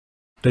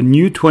The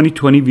new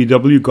 2020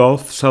 VW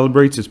Golf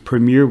celebrates its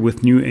premiere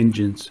with new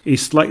engines, a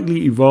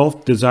slightly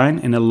evolved design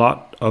and a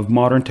lot of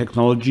modern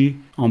technology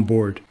on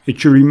board. It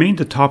should remain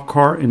the top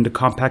car in the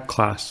compact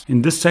class.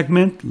 In this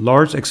segment,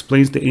 Lars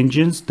explains the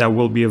engines that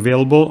will be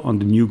available on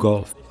the new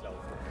Golf.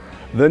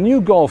 The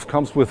new Golf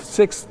comes with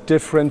 6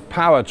 different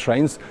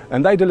powertrains,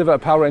 and they deliver a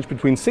power range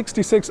between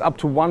 66 up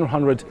to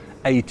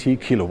 180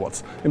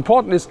 kilowatts.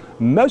 Important is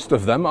most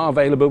of them are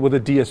available with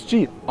a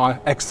DSG,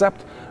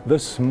 except the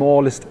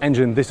smallest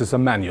engine. This is a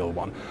manual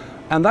one.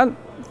 And then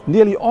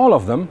nearly all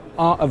of them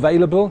are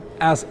available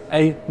as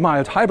a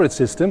mild hybrid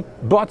system,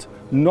 but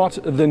not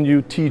the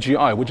new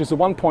TGI, which is a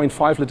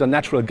 1.5 liter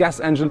natural gas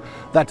engine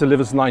that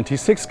delivers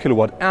 96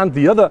 kilowatt. And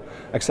the other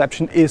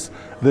exception is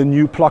the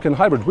new plug-in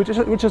hybrid, which is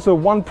a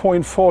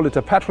 1.4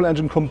 liter petrol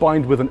engine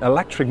combined with an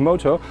electric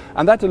motor,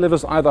 and that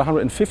delivers either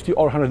 150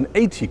 or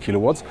 180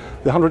 kilowatts.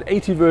 The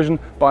 180 version,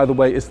 by the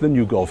way, is the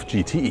new Golf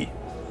GTE.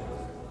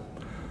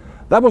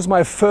 That was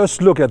my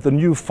first look at the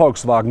new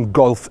Volkswagen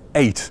Golf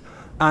 8,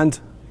 and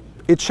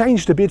it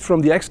changed a bit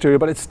from the exterior,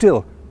 but it's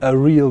still a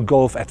real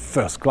Golf at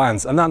first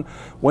glance. And then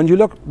when you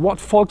look what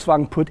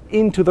Volkswagen put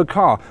into the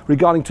car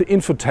regarding to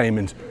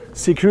infotainment,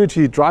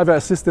 security, driver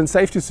assistance,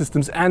 safety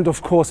systems, and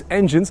of course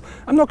engines,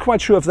 I'm not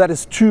quite sure if that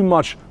is too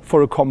much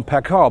for a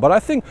compact car, but I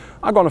think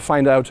I'm going to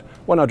find out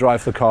when I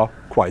drive the car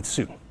quite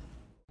soon.